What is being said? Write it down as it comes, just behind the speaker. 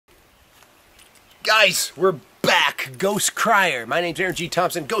Guys, we're back. Ghost Crier. My name's Aaron G.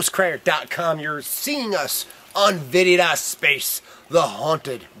 Thompson, ghostcrier.com. You're seeing us on VIDI Space,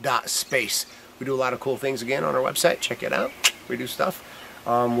 TheHaunted.space. We do a lot of cool things again on our website. Check it out. We do stuff.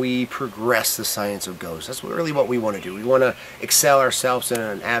 We progress the science of ghosts. That's really what we want to do. We want to excel ourselves in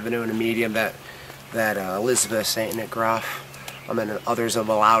an avenue and a medium that Elizabeth Saint at GROFF and others have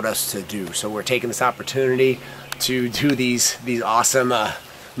allowed us to do. So we're taking this opportunity to do these awesome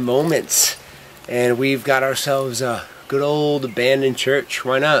moments. And we've got ourselves a good old abandoned church.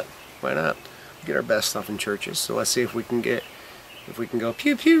 Why not? Why not? We get our best stuff in churches. So let's see if we can go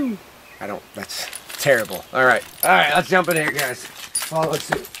pew pew. That's terrible. All right, let's jump in here, guys. Follow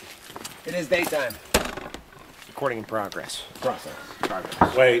suit. It is daytime. Recording in progress. Progress.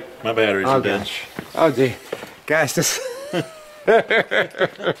 Wait, my batteries are dead. Oh gee. Guys, this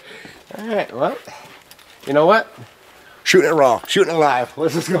alright, well, you know what? Shooting it raw, shooting it live.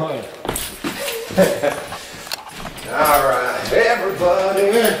 Let's just go on. Alright, everybody,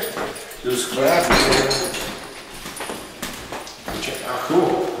 just clap here. Check out,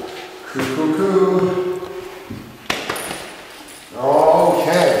 cool. Cool.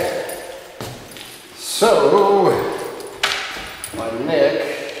 Okay. So, while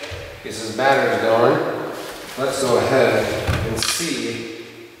Nick gets his batteries going, let's go ahead and see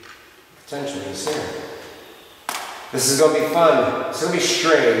potentially what's here. This is going to be fun. It's going to be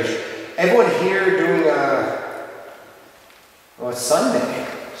strange. Everyone here doing it's Sunday.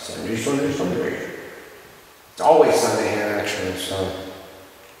 Sunday. It's always Sunday here, actually, so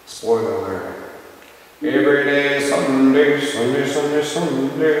spoiler alert. Every day, Sunday.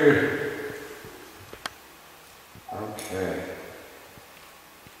 Okay.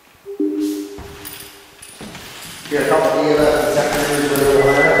 Here, a couple of detectors are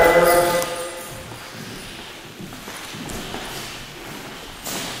wire.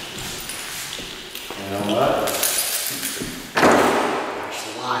 You know what? Watch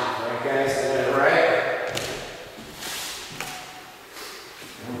live, right guys? Is that right?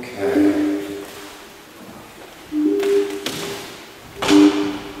 Okay.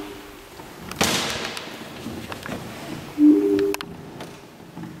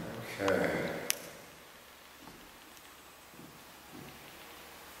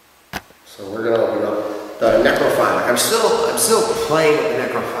 So we're gonna open up the necrophonic. I'm still playing with the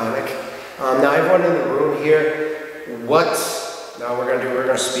necrophonic. Now everyone in the room here, now we're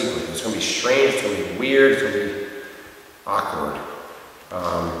gonna speak with you. It's gonna be strange, it's gonna be weird, it's gonna be awkward.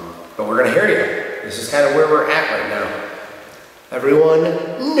 But we're gonna hear you. This is kind of where we're at right now. Everyone,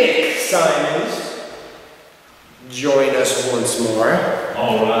 Nick Simons, join us once more.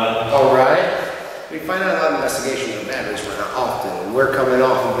 Alright. We find out a lot of investigations of batteries run out often, and we're coming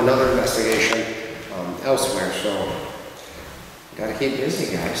off of another investigation elsewhere, so gotta keep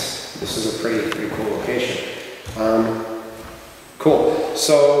busy, guys. This is a pretty cool location. Cool.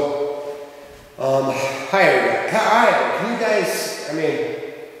 So, hi everybody. Hi, can you guys,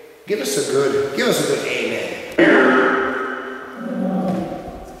 give us a good amen.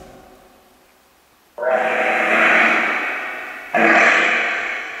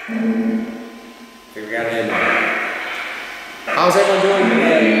 We got an amen. How's everyone doing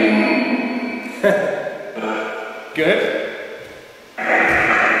today? Good?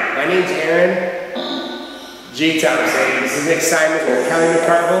 My name's Aaron G. Thompson. This is Nick Simons with County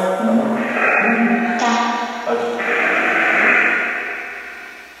McCarville.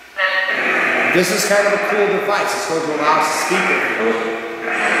 This is kind of a cool device. It's going to allow us to speak with you.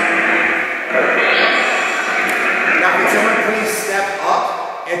 Now, can someone please step up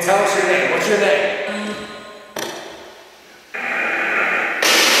and tell us your name? What's your name?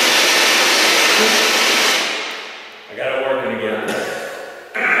 I got it working again.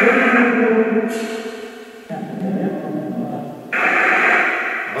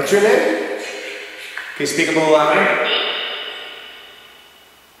 What's your name? Can you speak a little louder?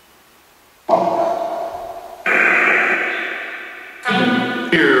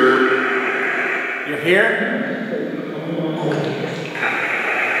 You're here?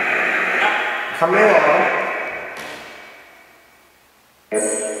 Coming along.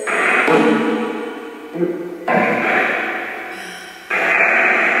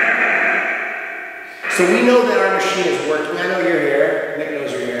 So we know that our machine is working. I know you're here. Nick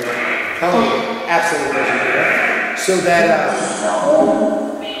knows you're here. Kelly absolutely knows you're here.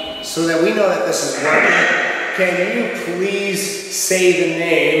 So that we know that this is working. Can you please say the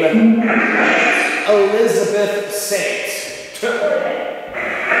name Elizabeth Saint?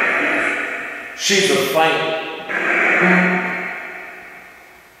 She's a fight.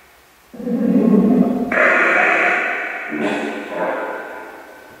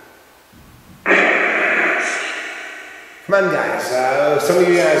 Come on, guys. Some of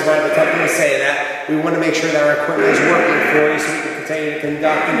you guys might have come to say that. We want to make sure that our equipment is working for you so we can continue to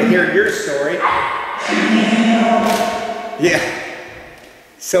conduct and to hear your story. Yeah.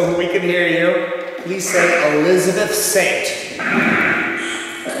 So we can hear you. Please say Elizabeth Saint.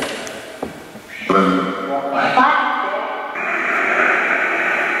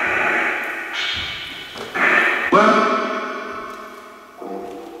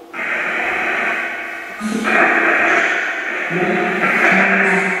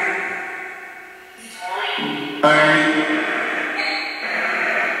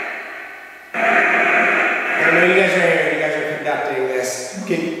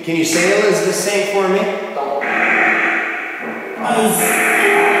 Can you say Elizabeth Saint for me? I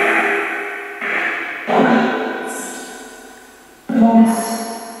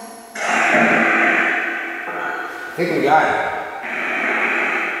think we got it.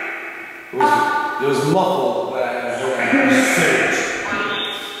 It was muffled, but I heard it.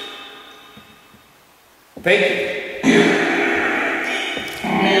 Thank you.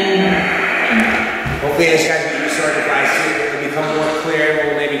 Hopefully this guy's going to be certified soon. It'll become more clear.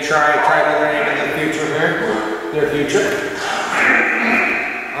 We'll maybe try another name in the future here. Near future.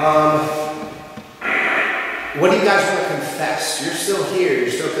 What do you guys want to confess? You're still here.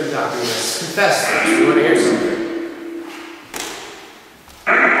 You're still conducting this. Confess this. You want to hear something?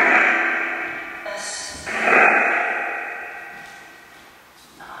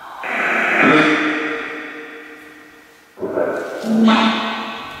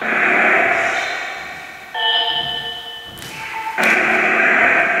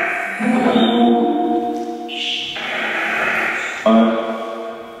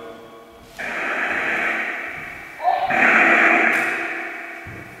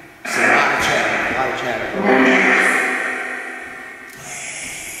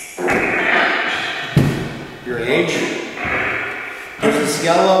 Your age? It's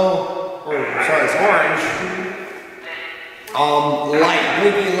yellow, or sorry, it's orange. Light,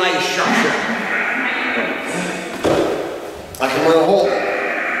 blinking light structure. Like I'm gonna hold it.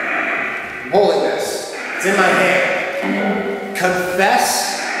 I'm holding this. It's in my hand.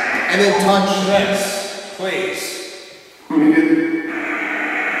 Confess and then touch this, please.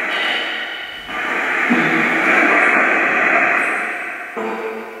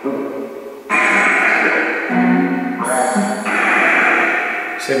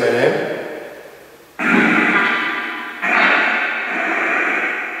 Say my name.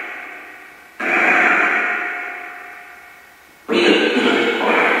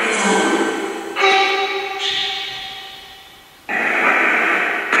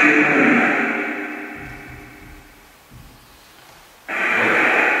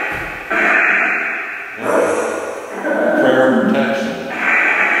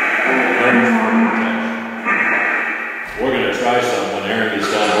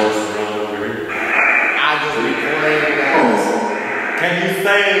 Can you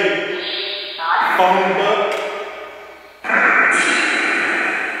say phone book?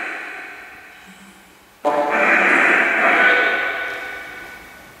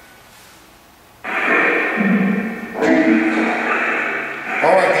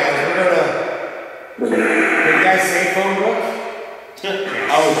 Alright guys, we're gonna... Did you guys say phone book?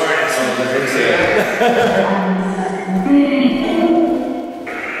 Oh, sorry, that's something I didn't say.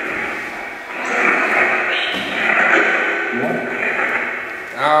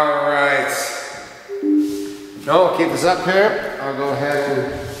 Alright. No, I'll keep this up here. I'll go ahead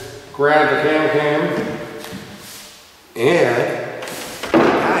and grab the cam. And,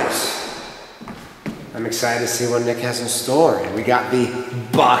 guys, I'm excited to see what Nick has in store. We got the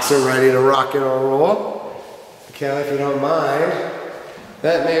boxer ready to rock and roll. Kelly, if you don't mind,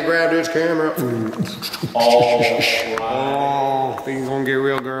 let me grab this camera. Oh, things gonna get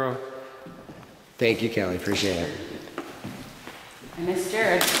real, girl. Thank you, Kelly. Appreciate it. I missed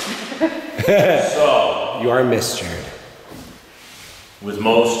Jared. So, you are Miss Jared. with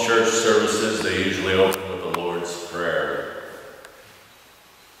most church services, they usually open with the Lord's Prayer,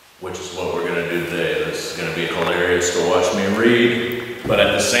 which is what we're going to do today. This is going to be hilarious to watch me read, but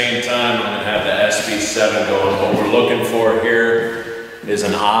at the same time, I'm going to have the SB7 going. What we're looking for here is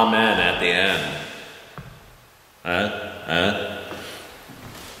an amen at the end.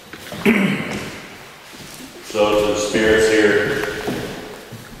 So to the spirits here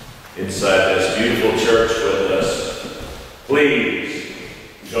inside this beautiful church with us, please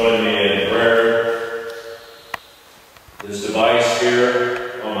join me in prayer. This device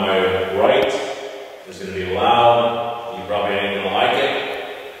here on my right is going to be loud. You probably ain't going to like it,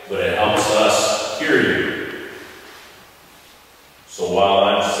 but it helps us hear you. So while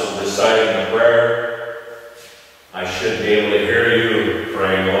I'm reciting the prayer, I should should be able to hear you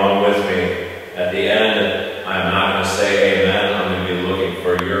praying along with me. At the end, I'm not going to say amen. I'm going to be looking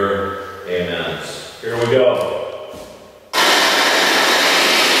for your amens. Here we go.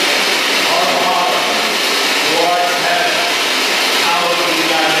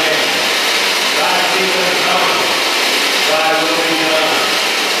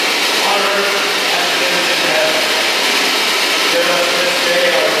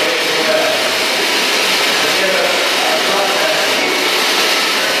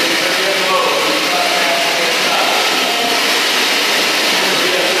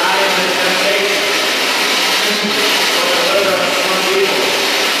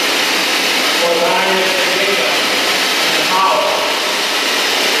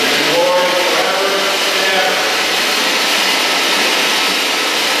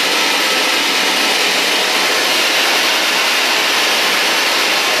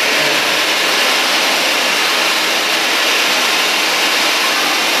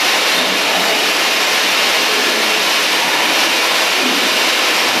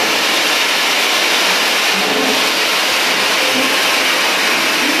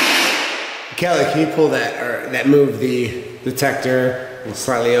 Kelly, can you pull that, or that move the detector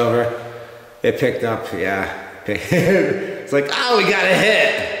slightly over? It picked up, yeah. It's like, oh, we got a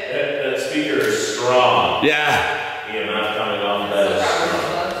hit. That speaker is strong. Yeah. EMF coming off that is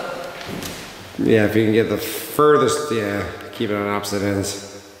strong. Yeah, if you can get the furthest, yeah, keep it on opposite ends.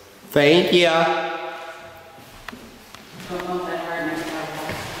 Thank you. Don't bump that hard next time.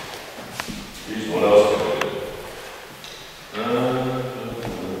 Here's what else can we do?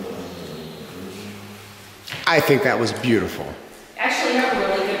 I think that was beautiful. Actually, you have a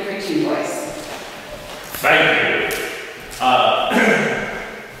really good preaching voice. Thank you.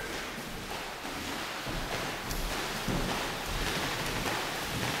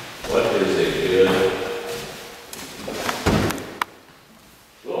 What is a good...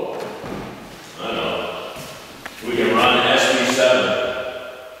 Oh, I know. We can run SB7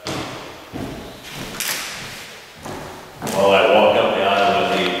 while I walk up the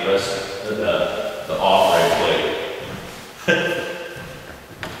aisle with the offering plate.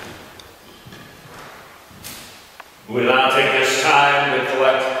 We will now take this time to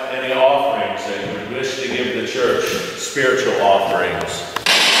collect any offerings that you would wish to give the church, spiritual offerings.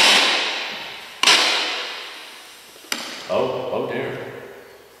 Oh dear.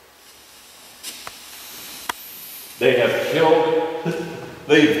 They've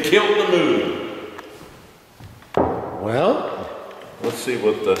killed the mood. Well, Let's see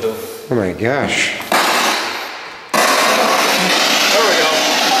what the hell. oh my gosh. There we go.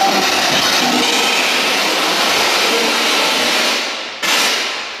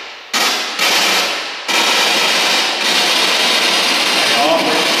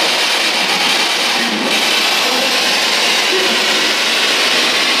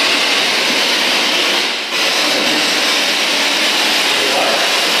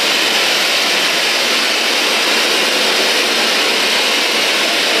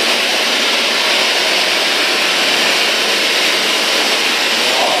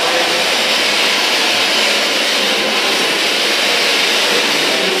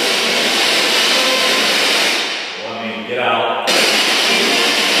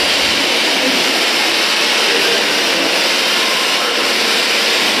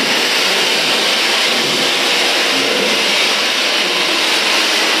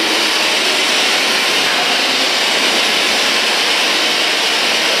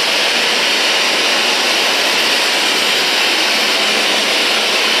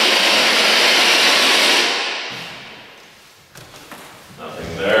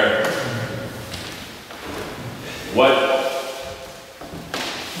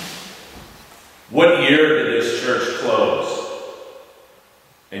 What year did this church close?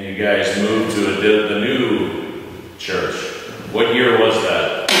 And you guys moved to the new church. What year was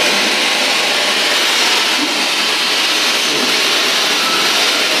that?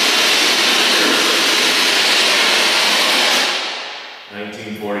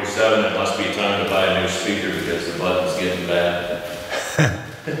 $1947. It must be time to buy a new speaker because the button's getting bad.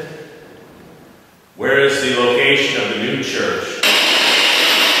 Where is the location of the new church?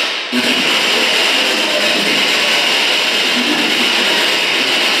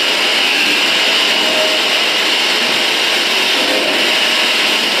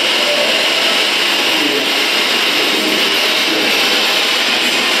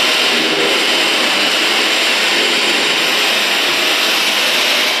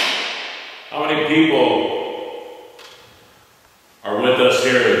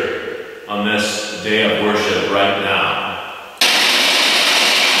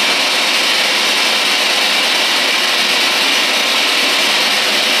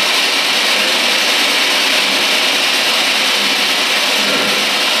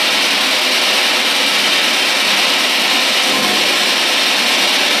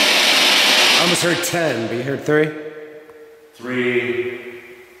 almost heard 10, but you heard 3?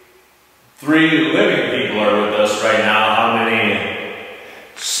 Three living people are with us right now. How many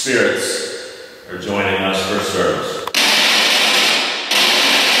spirits are joining us for service?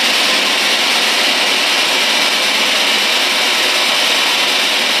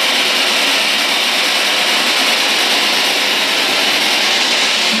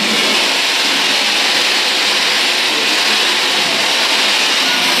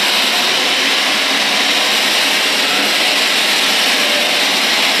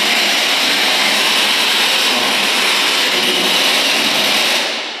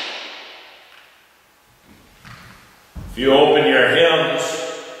 If you open your hymns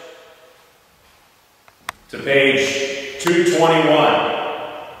to page 221,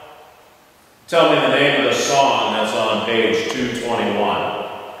 tell me the name of the song that's on page 221.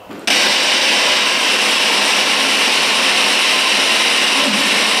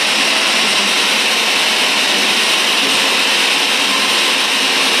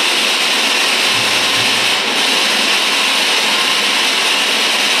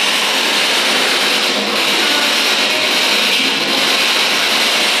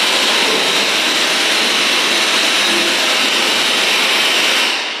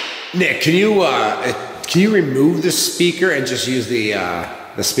 Nick, can you remove the speaker and just use the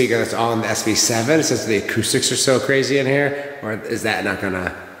speaker that's on the SB7 since the acoustics are so crazy in here? Or is that not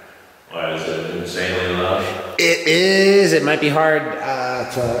gonna? Why is it insanely loud? It is. It might be hard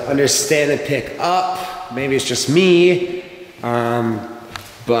to understand and pick up. Maybe it's just me.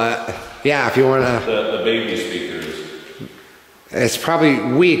 But yeah, if you wanna. The baby speakers. It's probably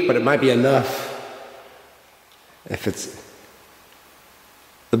weak, but it might be enough. If it's.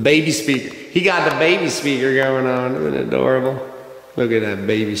 The baby speaker. He got the baby speaker going on. Isn't it adorable? Look at that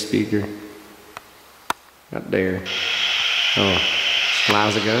baby speaker. Right there. Oh, as loud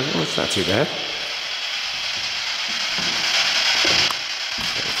as it goes. Oh, it's not too bad.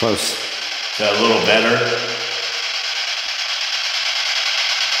 Close. Is that a little better?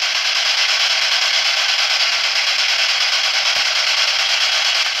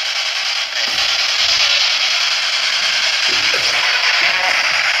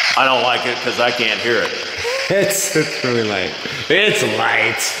 I don't like it because I can't hear it. It's really light. It's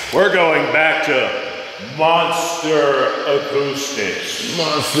light. We're going back to monster acoustics.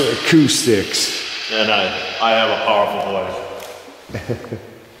 Monster acoustics. And I have a powerful voice.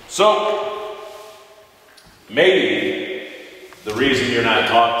 So, maybe the reason you're not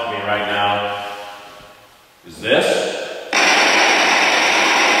talking to me right now is this.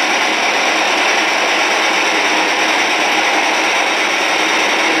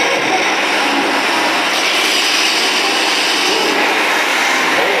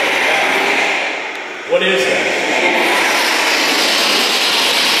 What is that?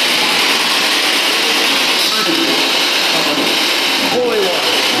 Holy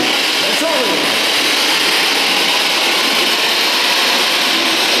water. That's holy water.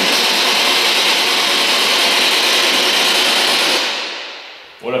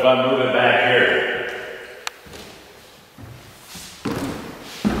 What if I move it back here?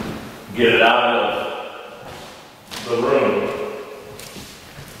 Get it out of the room.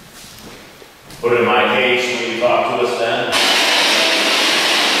 Put it in my case when you talk to us then.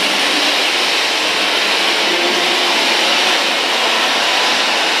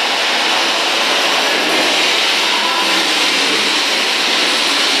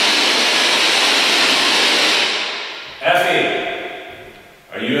 Effie,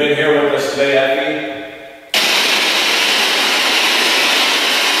 are you in here with us today, Effie?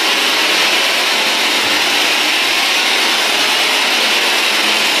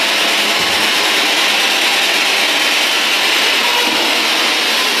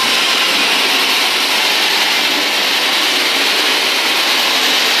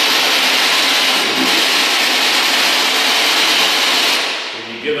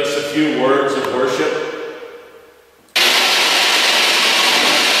 Give us a few words of worship.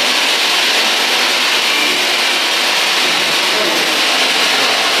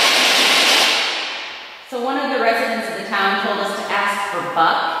 So one of the residents of the town told us to ask for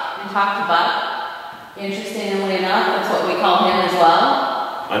Buck and talk to Buck. Interestingly enough, that's what we call him as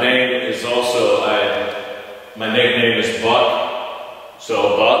well. My name is also, my nickname is Buck.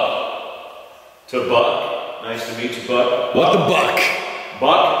 So Buck to Buck. Nice to meet you, Buck. What the buck?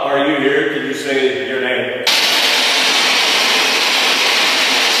 Buck, are you here? Can you say your name?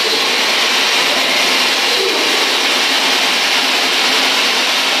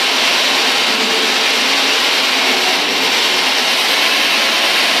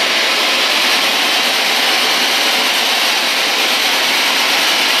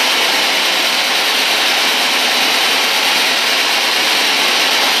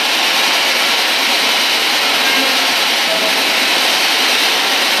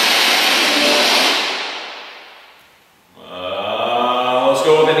 let's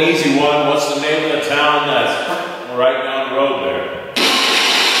go with an easy one. What's the name of the town that's right down the road there?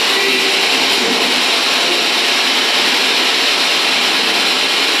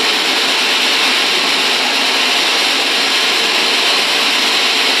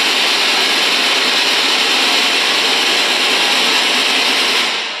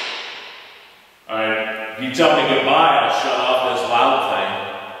 You tell me goodbye, I'll shut off this loud thing.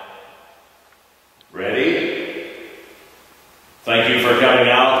 Ready? Thank you for coming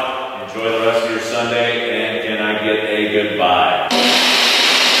out. Enjoy the rest of your Sunday, and can I get a goodbye?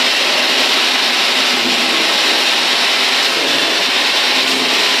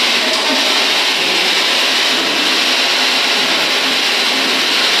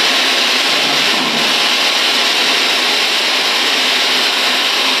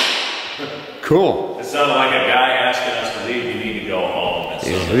 Cool. It sounded like a guy asking us to leave. You need to go home.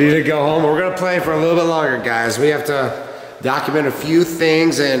 Yeah, we need to go home. We're gonna play for a little bit longer, guys. We have to document a few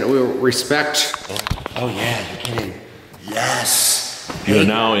things, and we respect. Oh yeah, you're kidding. Yes. You're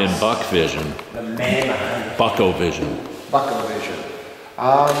now in Buck Vision. The man behind Bucko Vision. Bucko Vision.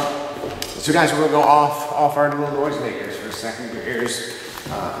 So guys, we're gonna go off our little noisemakers for a second. Your ears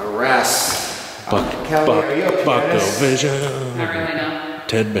rest. Kelly, are you okay? Bucko Vision. Not really, no.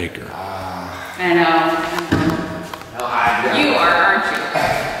 Ted Baker. I know. No, I don't. You are, aren't you?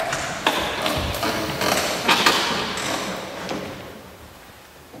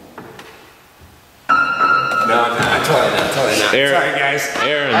 No, I'm not. Totally not. Sorry, guys.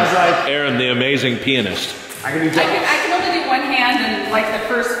 Aaron, I was like, Aaron, the amazing pianist. I can only do one hand and like the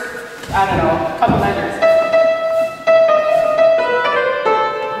first, I don't know, couple measures.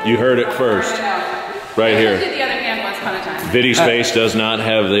 You heard it first. I know. Right here. I did the other hand once upon a time. VIDI Space does not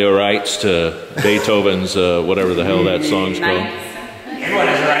have the rights to Beethoven's whatever the hell that song's called. everyone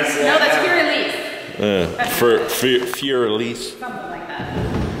has rights to No, that. that's pure release. For release. Something like that.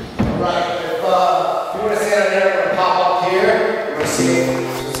 Right. If you want to stand up there, we're going to pop up here. We're going to see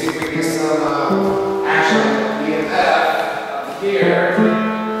if we can get some action. EMF up here.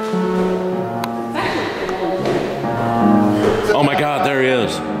 Oh my God, there he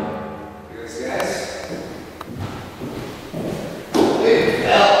is. Guys. Holy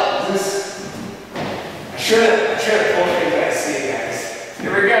hell, is this? I should have told you guys see it, guys.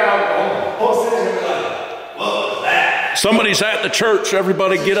 Here we go. Whole city's gonna be like, what was that? Somebody's at the church.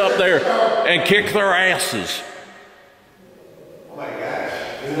 Everybody get up there and kick their asses. Oh my gosh.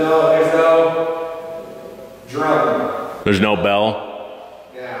 There's no drum. There's no bell.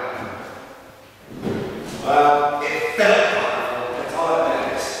 Yeah. Well, it felt powerful. That's all that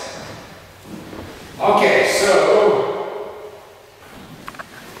matters. Okay, so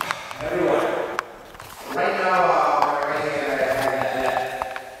everyone, right now, right here, I have that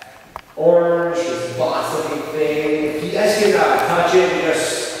orange, this box looking thing. If you guys can touch it, it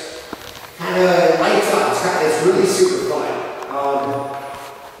just kind of lights up. It's really super fun.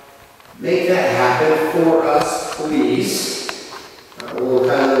 Make that happen for us, please. We'll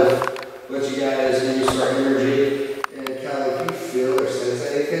kind of let you guys use our energy and kind of, if you feel or sense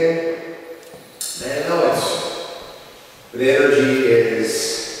anything, man, no, the energy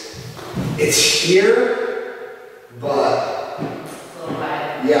it's here, but A little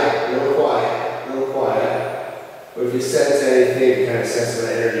quiet. yeah, a little quiet. But if you sense anything, you kind of sense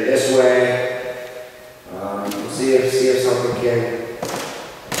that energy this way. See if something can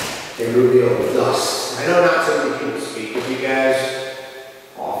move the old dust. I know not so many people speak with you guys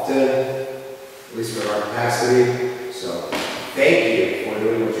often, at least with our capacity. So thank you for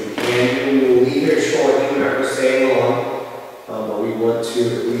doing what you can do. We will leave here shortly. We're not going to stay long, but we want to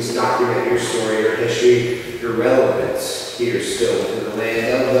at least document your story, your history, your relevance here still to the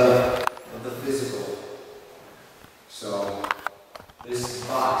land of the physical. So this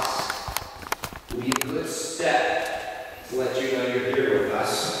box will be a good step to let you know you're here with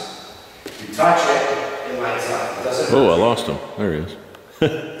us. If you touch it, it lights up. It doesn't hurt. Oh, I lost him. There he is.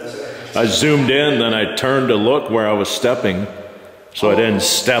 I zoomed in, then I turned to look where I was stepping, so I didn't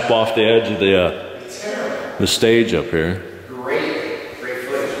step off the edge of the stage up here. Great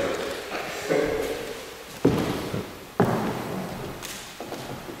footage.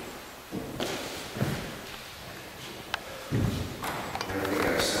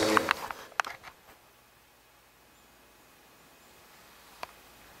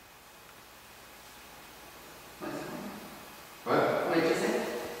 What did you say?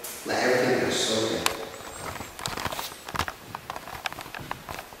 Let everything go soaking.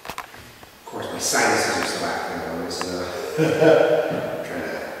 Of course, my sinuses are still acting. I was trying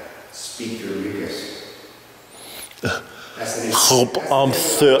to speak through mucus. That's the new. Hope I'm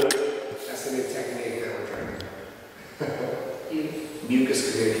thick. That's the new technique that we're trying to. You. Mucus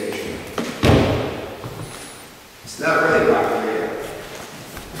miscommunication. It's not really rock radio.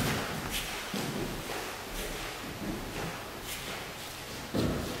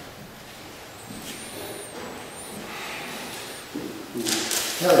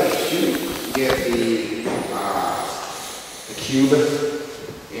 Kelly, you get the cube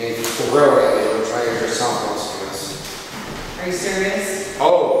and throw it and we'll try to hear something else to us. Are you serious?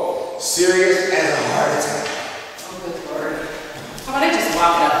 Oh, serious as a heart attack. Oh, good Lord. How about I just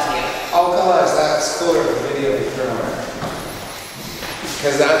walk it up to you? Oh, gosh, that's cooler than the video we threw on.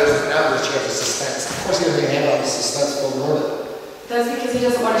 Because now there's a chance of suspense. Of course, he doesn't even handle the suspenseful moment. That's because he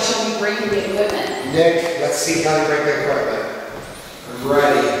doesn't want to show me breaking the equipment. Nick, let's see how you break the equipment. I'm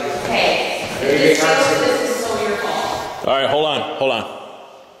ready. Hey, this is so your fault. All right, hold on.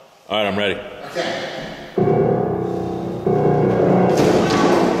 All right, I'm ready. Okay.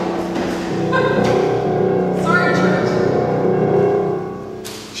 Sorry, George.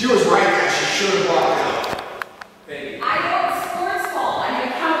 She was right there. She should have walked out. Thank you. I know it's sports ball. I'm an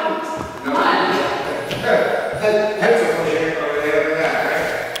accountant. No. Come on. Heads are pushing over there,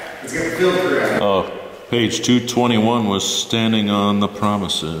 right? Let's get the field crew out. Oh, page 221 was standing on the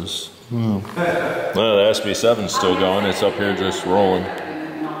promises. Well, the SB7's still going. It's up here just rolling. Yeah.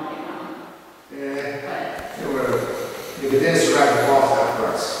 You could then survive the falls out for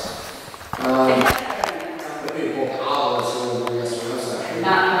us. Let me pull the olives so we'll bring us from this side.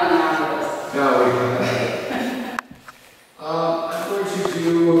 Not running out of No, we don't. I'm going to do,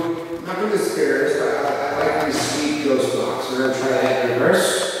 I'm not going to do spares, but I like these sweet ghost blocks. We're going to try that in reverse.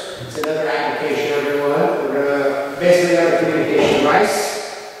 It's another application, everyone. We're going to basically have a communication device.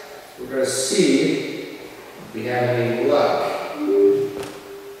 We're going to see if we have any luck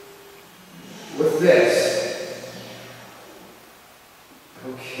with this.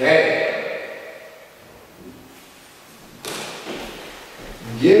 Okay.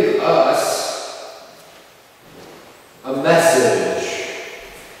 Give us a message.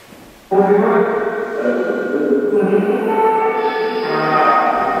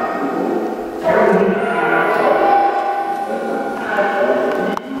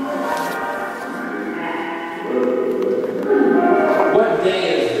 What day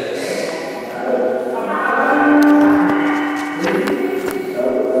is this?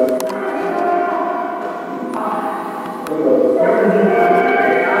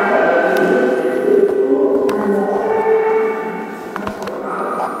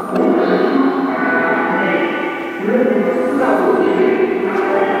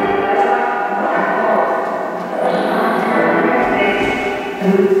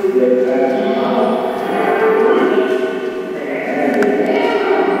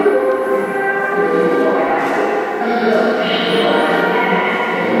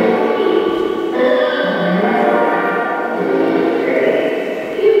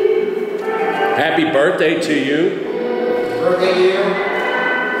 Happy birthday to you. Birthday to you.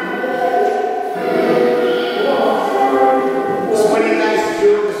 So what do you guys do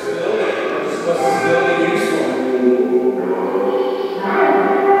with this building? What's this building used for?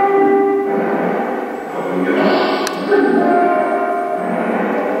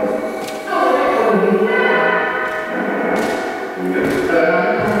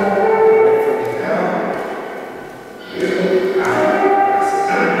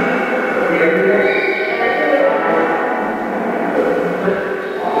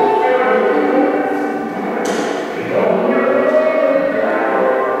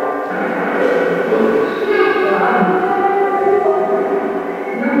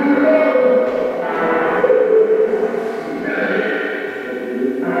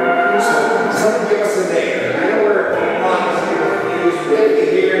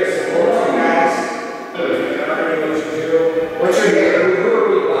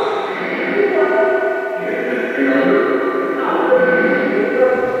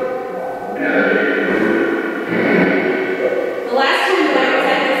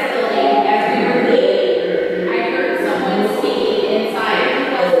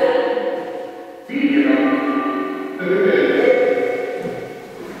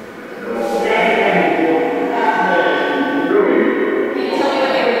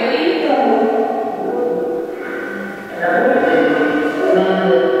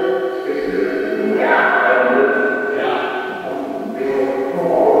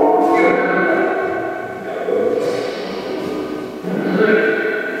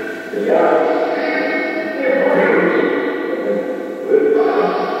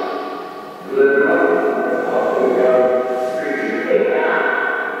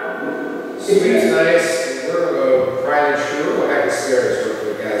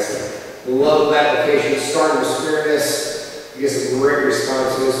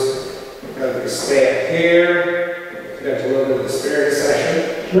 responses. Stay up here. Got a little bit of the spirit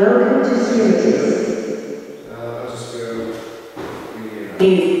session. Welcome to Spirit. I'll just go.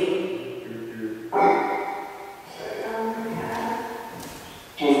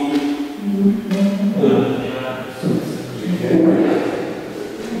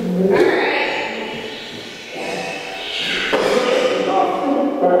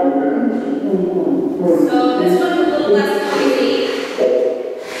 So this one's a little less noisy.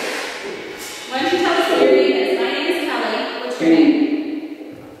 Why don't you tell us what your name is? My name is Kelly. What's your name?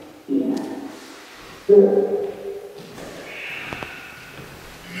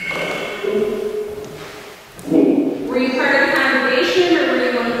 Were you part of the congregation or were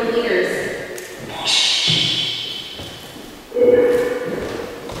you one of the leaders?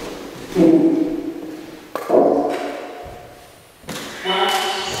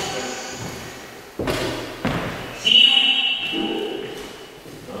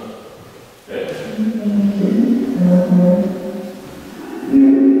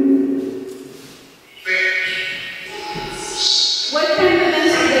 What kind of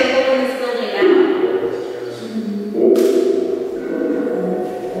events do they hold in this building now?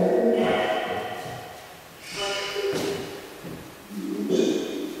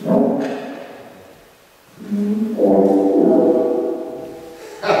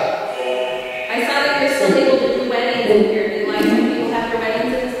 I saw that you're still able to do weddings in here. Do you like when people have their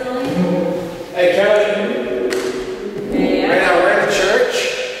weddings in this building? Hey, Kelly. Yeah. Right now we're in a church.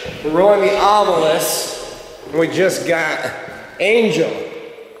 We're rolling the obelisk. And we just got angel.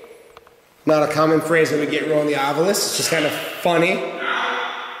 Not a common phrase that we get rolling the obelisk. It's just kind of funny.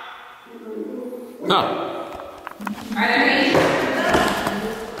 Huh. Are there angels?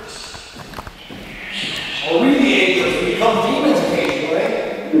 Well, we the angels. We become demons occasionally.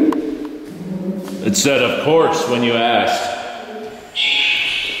 It said, of course, when you asked.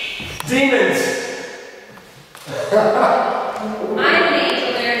 Demons. I'm an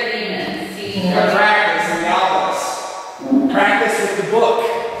angel, they're the demons. See? Practice in the obelisk. Practice with the book.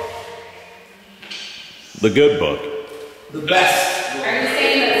 The good book. The best. Are you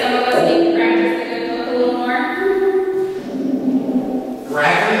saying that some of us need to practice the good book a little more?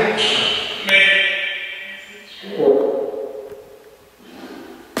 Gravity.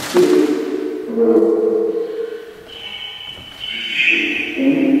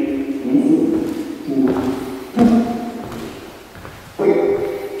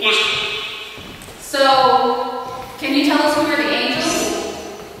 So, can you tell us who are the angels?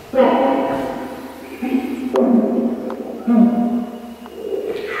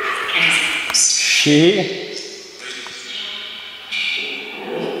 She.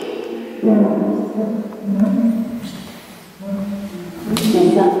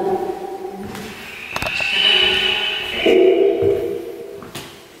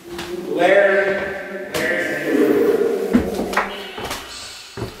 Larry.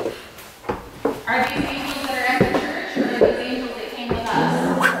 Are these angels that are at the church, or are these angels that came with us?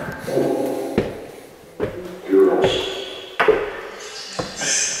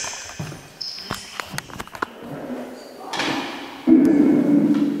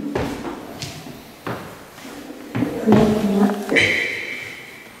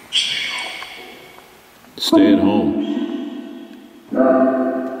 Stay at home.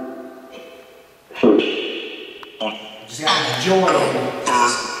 Just gotta enjoy it.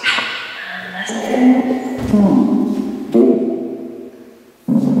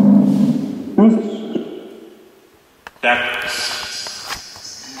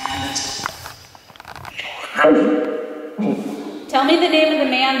 Tell me the name of the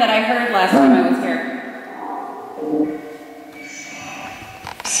man that I heard last time I was here.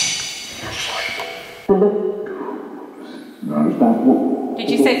 Did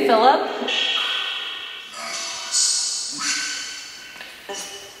you say Philip?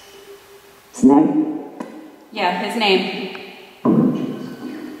 Yeah, his name.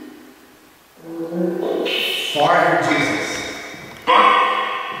 Father Jesus.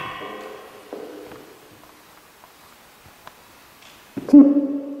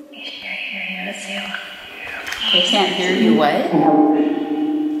 They can't hear you, what?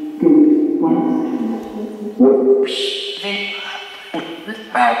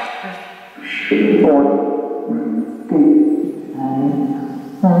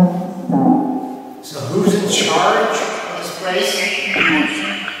 So who's in charge of this place?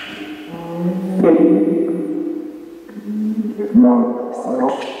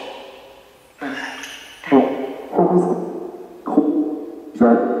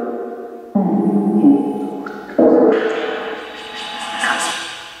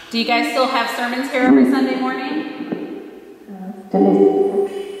 Do you guys still have sermons here every Sunday morning? Sermon.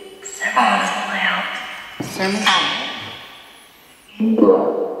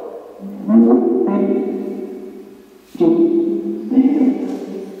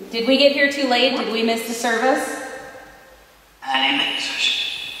 Did we get here too late? Did we miss the service?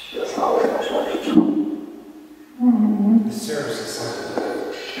 The service is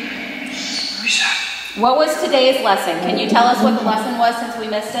What was today's lesson? Can you tell us what the lesson was since we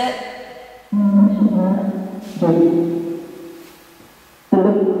missed it?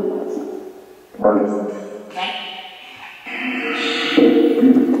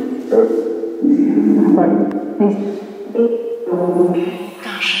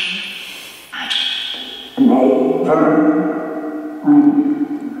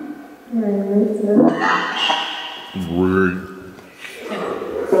 Word.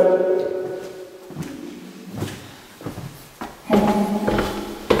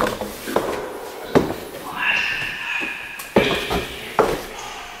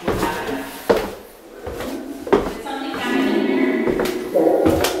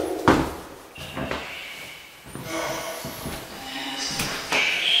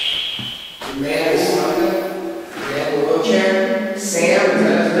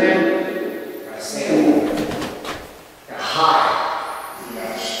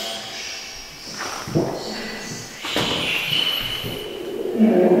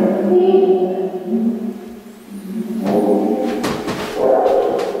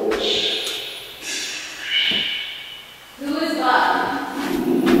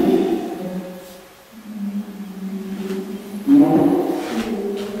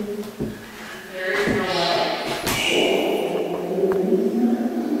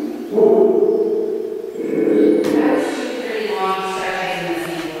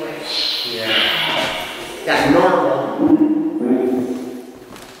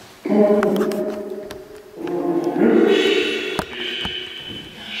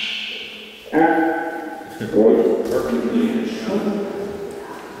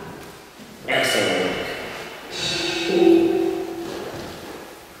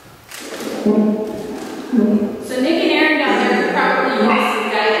 So Nick and Aaron down there could probably use some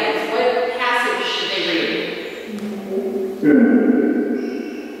guidance. What passage should they read?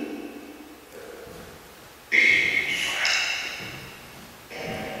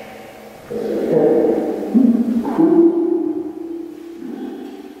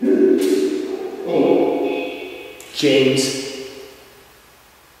 James.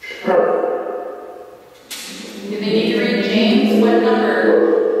 Do they need to read James? What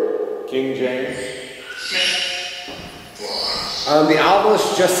number? King James. The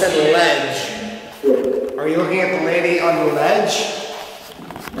obelisk just said ledge. Are you looking at the lady on the ledge?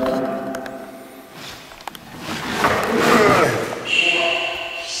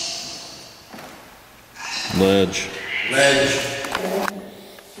 Ledge. Ledge.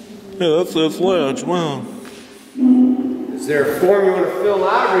 Yeah, that's this ledge. Wow. Is there a form you want to fill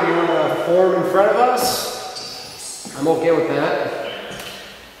out, or do you want a form in front of us? I'm okay with that.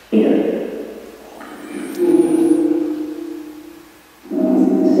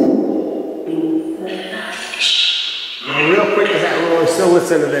 Now, real quick, because we're still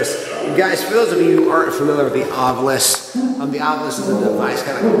listening to this. Guys, for those of you who aren't familiar with the obelisk, the obelisk is a device,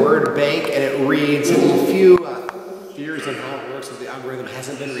 kind of like a word bank, and it reads a few theories on how it works. If the algorithm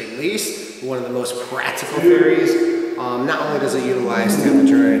hasn't been released, one of the most practical theories. Not only does it utilize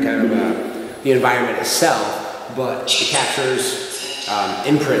temperature and kind of the environment itself, but it captures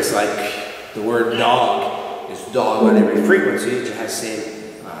imprints like the word dog is dog on every frequency. It just has the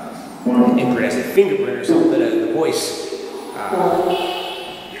same imprint as a fingerprint or something, the voice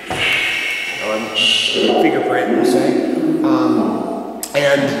fingerprint, we'll say.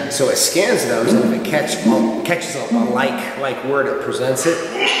 And so it scans those, and if it catches a like word, it presents it.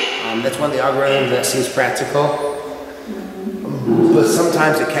 That's one of the algorithms that seems practical. But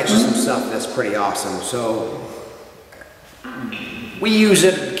sometimes it catches some stuff that's pretty awesome. So we use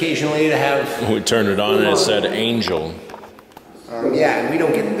it occasionally to have. We turned it on and it said angel. Yeah, and we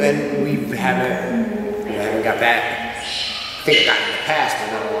don't get, and we haven't got that. I think I got it in the past,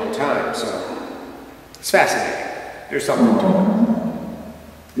 but not a long time. So it's fascinating. There's something to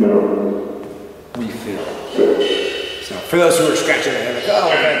it. We feel. So for those who are scratching their head, like, oh,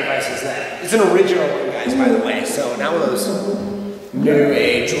 what kind of device is that? It's an original one, guys, by the way. So not one of those new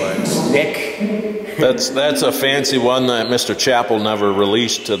age ones. Nick. That's a fancy one that Mr. Chappell never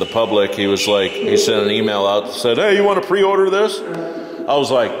released to the public. He was like, he sent an email out that said, hey, you want to pre-order this? I was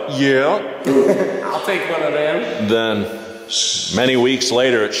like, yeah. I'll take one of them. Then many weeks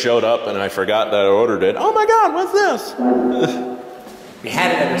later it showed up and I forgot that I ordered it. Oh my God, what's this? We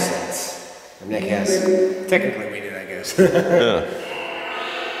had it ever since. And Nick has. Technically we did, I guess. guess. Yeah.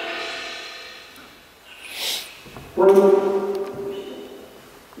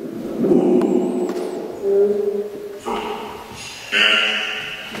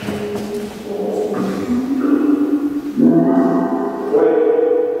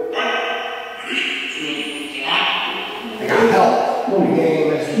 I got help. Are you getting any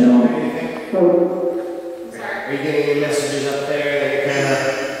messages or anything? Are you getting any messages up there that you kind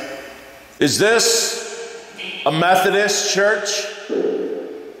of... Is this a Methodist church?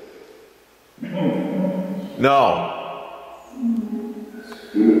 No.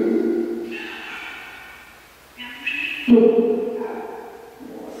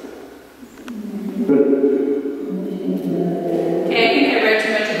 Okay, I think I read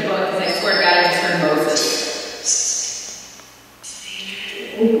too much of the book because I swear to God I just heard Moses.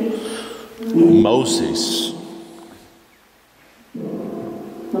 Moses.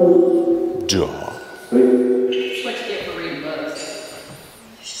 Duh. That's what you get for reading books.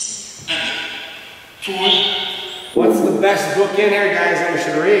 What's the best book in here, guys, that we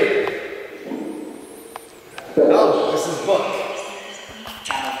should read? Oh, this is book.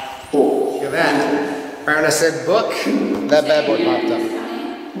 Look at that. Right when I said book, that bad boy popped up.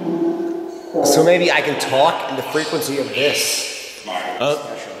 So maybe I can talk in the frequency of this.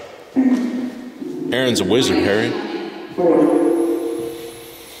 Aaron's a wizard, Harry.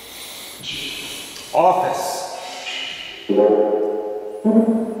 Office.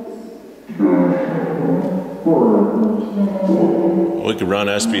 We could run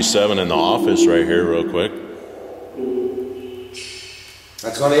SB7 in the office right here real quick.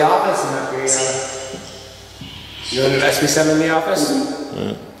 Let's go to the office and have you want to do SB7 in the office?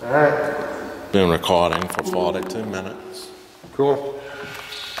 Yeah. Alright. Been recording for 42 minutes. Cool.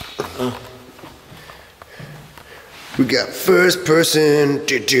 We got first person.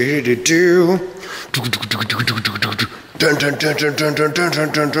 Dun dun dun dun dun dun dun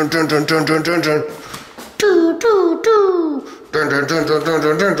dun dun dun dun dun dun dun dun dun dun. Do do do. Dun dun dun dun dun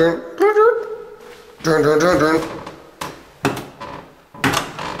dun dun dun dun dun dun dun.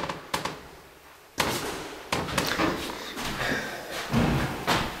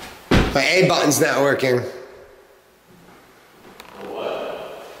 My A button's not working.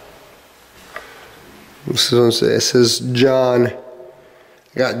 It says John. I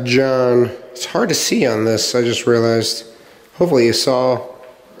got John. It's hard to see on this, I just realized. Hopefully you saw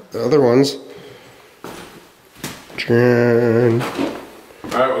the other ones. John. Alright,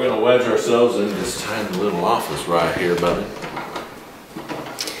 we're going to wedge ourselves in this tiny little office right here, buddy.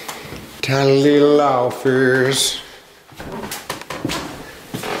 Tiny little office.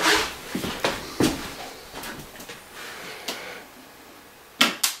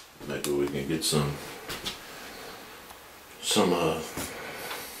 Maybe we can get some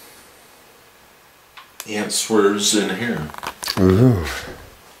answers in here. Ooh.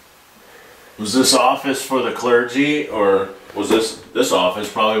 Was this office for the clergy, or was this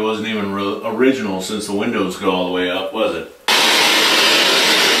office probably wasn't even original since the windows go all the way up, was it?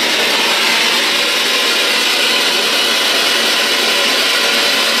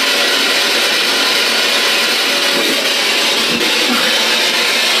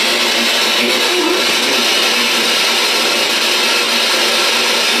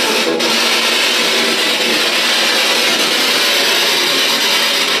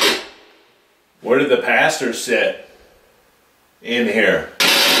 Where did the pastor sit in here?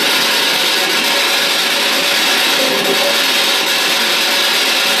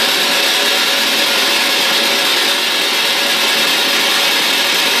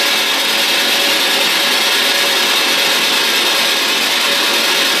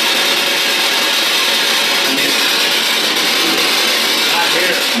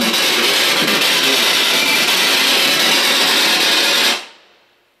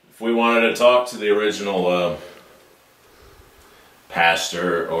 We wanted to talk to the original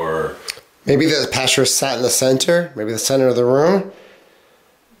pastor, or maybe the pastor sat in the center, maybe the center of the room.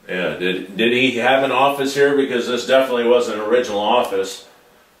 Yeah, did he have an office here? Because this definitely wasn't an original office.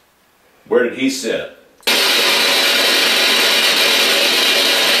 Where did he sit?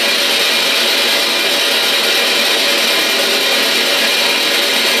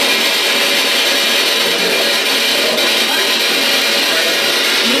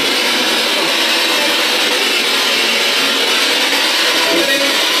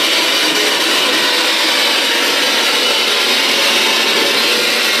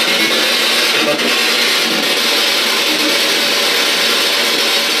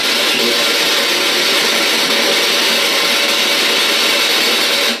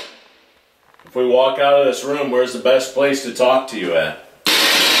 If we walk out of this room, where's the best place to talk to you at?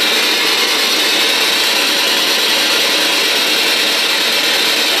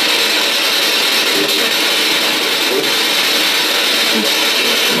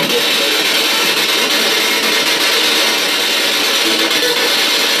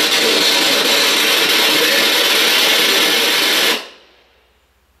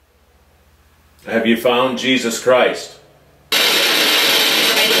 Have you found Jesus Christ?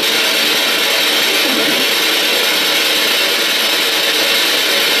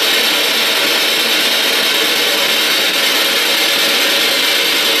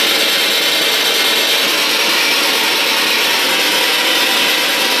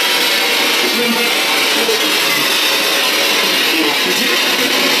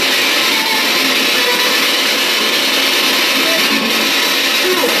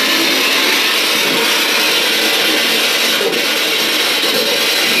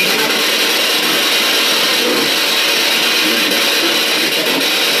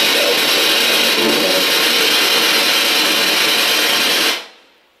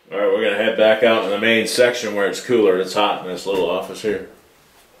 Back out in the main section where it's cooler. It's hot in this little office here.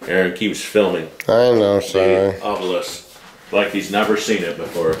 Aaron keeps filming. I know, sorry. The obelisk. Like he's never seen it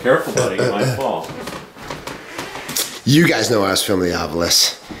before. Careful, buddy, you might fall. You guys know I was filming the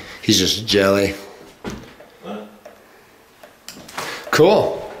obelisk. He's just jelly. Huh?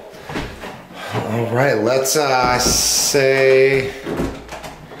 Cool. Alright, let's say,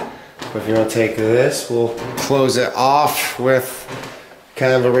 if you want to take this, we'll close it off with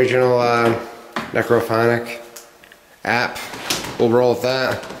kind of original necrophonic app. We'll roll with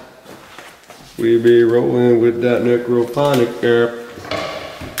that. We be rolling with that necrophonic app.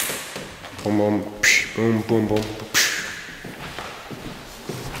 Boom, boom, psh, boom, boom, boom. Psh.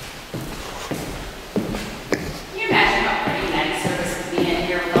 Can you imagine how pretty nice service would be in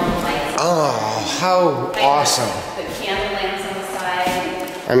here with all the lights? Oh, how awesome. The candle lamps on the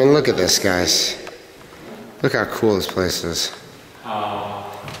side. I mean, look at this, guys. Look how cool this place is.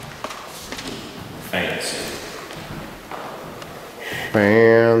 Fancy.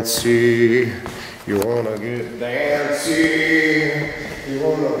 Fancy, you wanna get fancy, you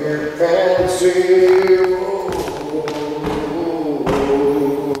wanna get fancy,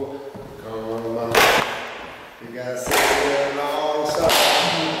 come on, you gotta sing it along song,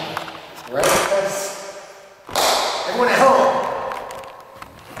 right guys? Everyone at home.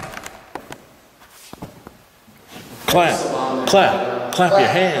 Clap your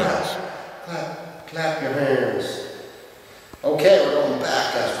hands. Clap your hands. Okay, we're going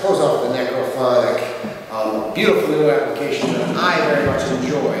back, guys. Close off the necrophonic. Beautiful new application that I very much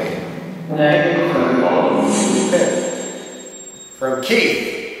enjoy. From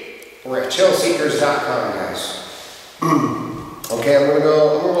Keith. We're at chillseekers.com, guys. Okay, I'm gonna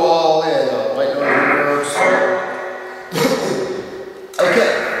go all in on white noise reverb.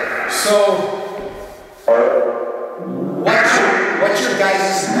 Okay, so what's your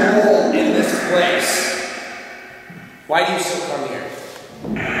guys' goal in this place? Why do you still come here?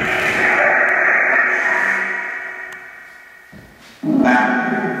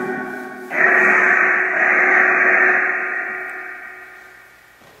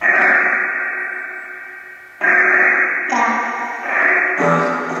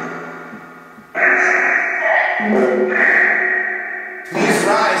 Please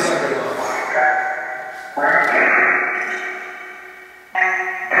rise, everyone.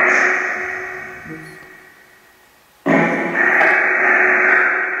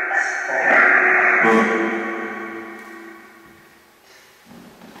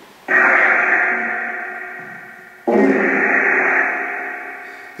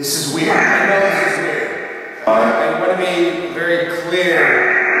 This is weird. I know this is weird. I want to be very clear.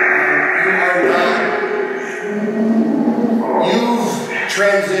 You've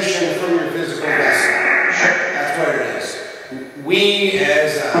transitioned from your physical vessel. That's what it is. We,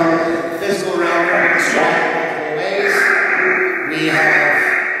 as the physical realm, are described in multiple ways. We have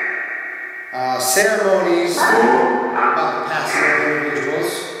ceremonies about the passing of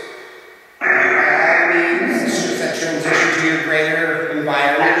individuals. By all means, it's just that transition to your greater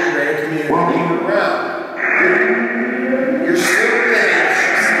environment, your greater community around. You're still living, it's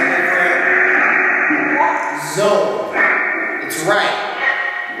just in a different zone. It's right.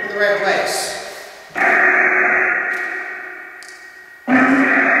 You're in the right place.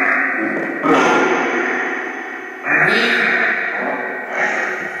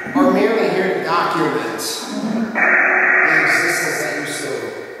 We are merely here to document the existence that you still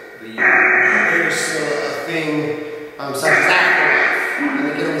lead. There's still a thing such as afterlife.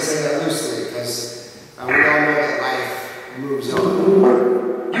 And again, we say that loosely because we all know that life moves on.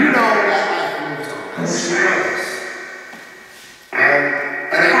 You know that life moves on. I want you to know this. And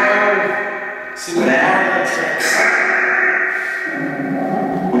I know, see the parlor tricks.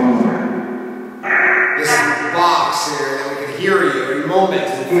 This box here that we can hear you in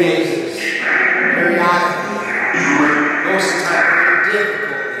moments and phases, periodically, most of the time, very difficultly.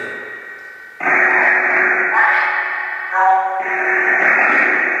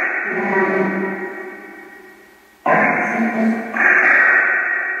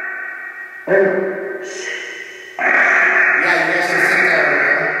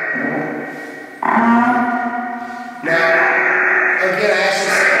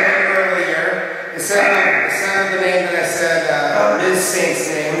 saint's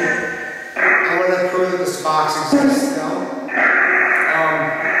name. I want to prove that this box exists still.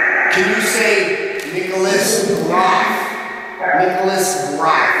 Can you say Nicholas Groff? Nicholas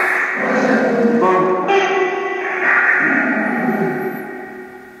Groff.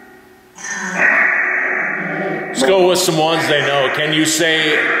 Let's go with some ones they know. Can you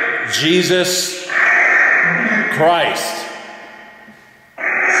say Jesus Christ?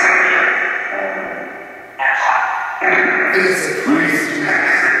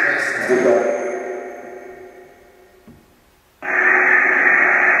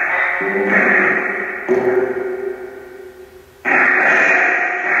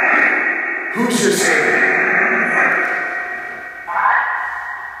 Who's your savior?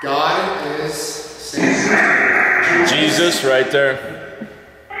 God is savior. Jesus, right there.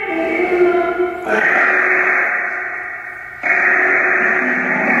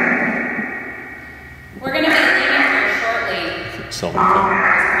 We're going to be leaving here shortly. Something.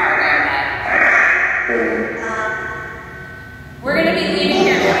 We're going to be leaving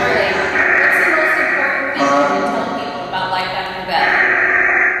here shortly. What's the most important thing you can tell people about life after death?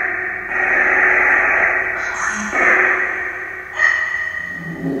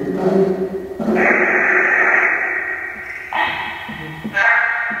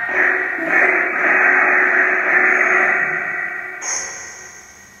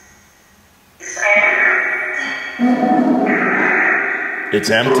 It's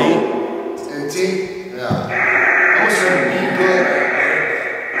empty? It's empty? Yeah. I almost ready to be good.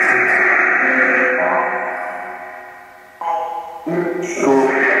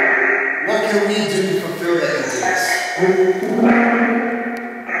 What can we do to fulfill that emptiness?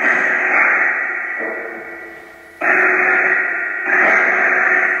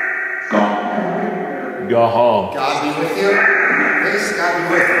 Go home. God be with you. Please, God be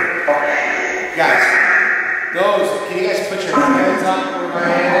with you. Guys, can you guys put your hands up where my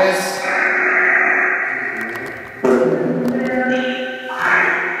hand is?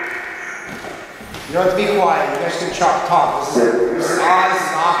 You don't have to be quiet. You guys can talk. This is odd. This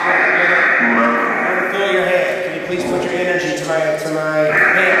is awkward. I want to feel your hand. Can you please put your energy to my hand?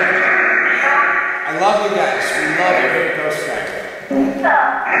 I love you guys. We love you. Here it goes,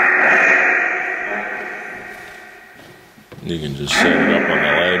 You can just set it up on the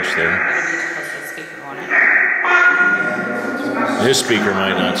ledge there. His speaker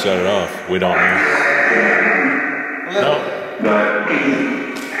might not set it off. We don't know. No.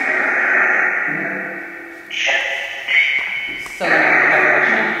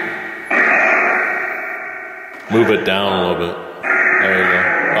 Move it down a little bit. There you go.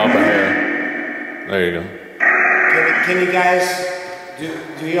 Up a hair. There you go. Can you guys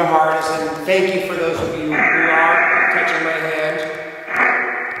do your hardest, and thank you for those of you who are touching my hand.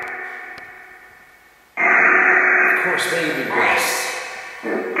 Of course, may you be blessed.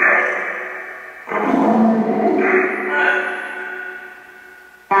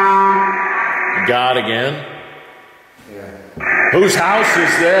 God again? Yeah. Whose house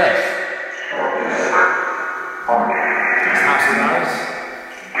is this? This house is ours?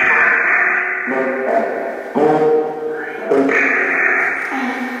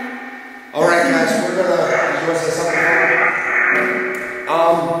 Alright guys, we're gonna, you want to say something?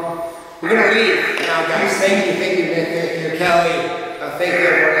 We're gonna leave now guys. Thank you Nick, thank you Kelly, thank you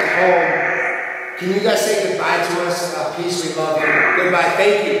everyone at home. Can you guys say goodbye to us? Peace, we love you. Goodbye,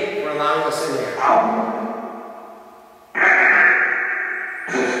 thank you for allowing us in here.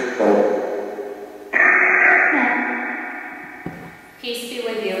 Peace be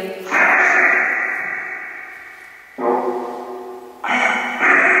with you.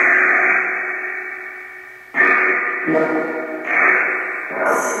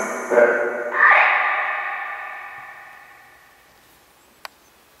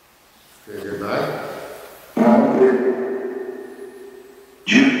 Goodbye.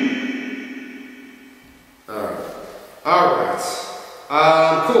 Alright.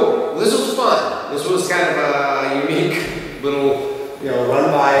 Cool. This was fun. This was kind of a unique little,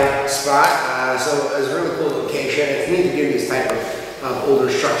 run-by spot. So it was a really cool location. It's neat to get these type of older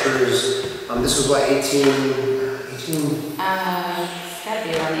structures. This was what, 18? It's gotta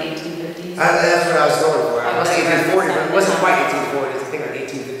be around the 1850s. That's what I was going for. I was 1840, but it wasn't quite 1840. It's I think like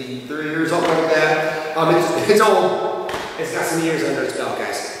 1853 or something like that. It's old. It's got some years under its belt,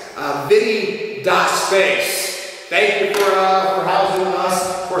 guys. VIDI.Space. Thank you for housing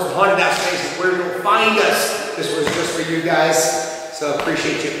us. Of course, TheHaunted.space is where you'll find us. This was just for you guys. So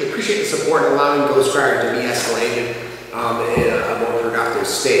appreciate you. Appreciate the support and allowing Ghost Crier to be escalated in a more productive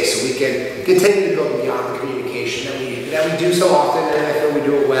state, so we can continue to go beyond the communication that we do so often, and I feel we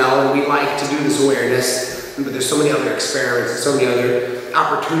do it well, and we like to do this awareness. but there's so many other experiments and so many other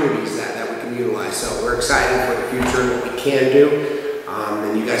opportunities that we can utilize. So we're excited for the future and what we can do.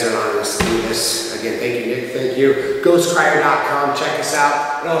 And you guys are allowing us to do this. Again, thank you, Nick. Thank you. GhostCrier.com. Check us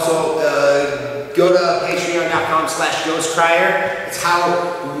out. And also, go to patreon.com/GhostCrier. It's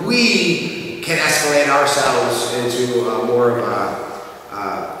how we can escalate ourselves into more of a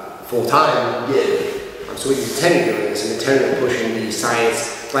full-time gig. So we continue doing this and continue pushing the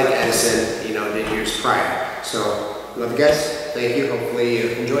science like Edison, did years prior. So, love you guys. Thank you. Hopefully you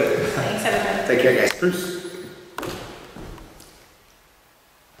enjoyed it. Thanks, everyone. Take care, guys. Peace.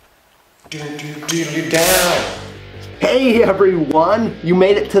 Down. Hey everyone, you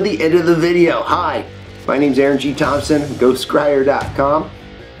made it to the end of the video. Hi, my name's Aaron G. Thompson, GhostCrier.com.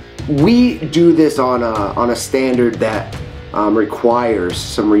 We do this on a standard that requires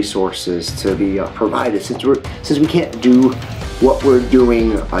some resources to be provided since we can't do what we're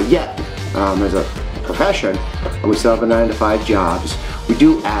doing yet as a profession, and we still have a 9-to-5 jobs. We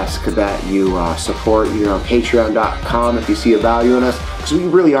do ask that you support on patreon.com if you see a value in us, because we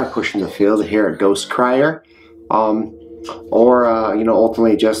really are pushing the field here at Ghost Crier. Or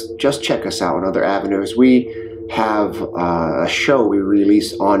ultimately just check us out on other avenues. We have a show we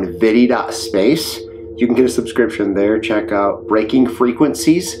release on VIDI Space. You can get a subscription there. Check out Breaking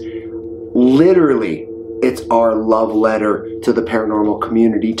Frequencies. Literally, it's our love letter to the paranormal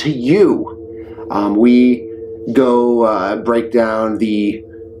community, to you. We go break down the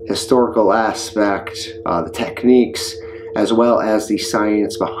historical aspect, the techniques, as well as the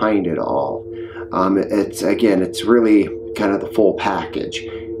science behind it all. It's really kind of the full package,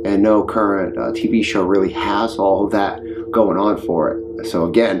 and no current TV show really has all of that going on for it. So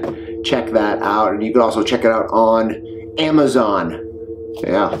again, check that out, and you can also check it out on Amazon.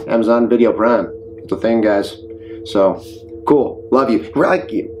 Yeah, Amazon Video Prime. It's a thing, guys. So cool. Love you.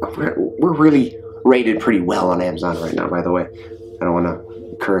 We're really rated pretty well on Amazon right now, by the way. I don't want to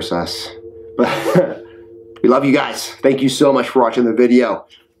curse us, but we love you guys. Thank you so much for watching the video.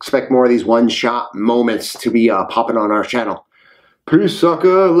 Expect more of these one-shot moments to be popping on our channel. Peace,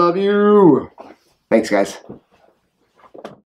 sucker. Love you. Thanks, guys.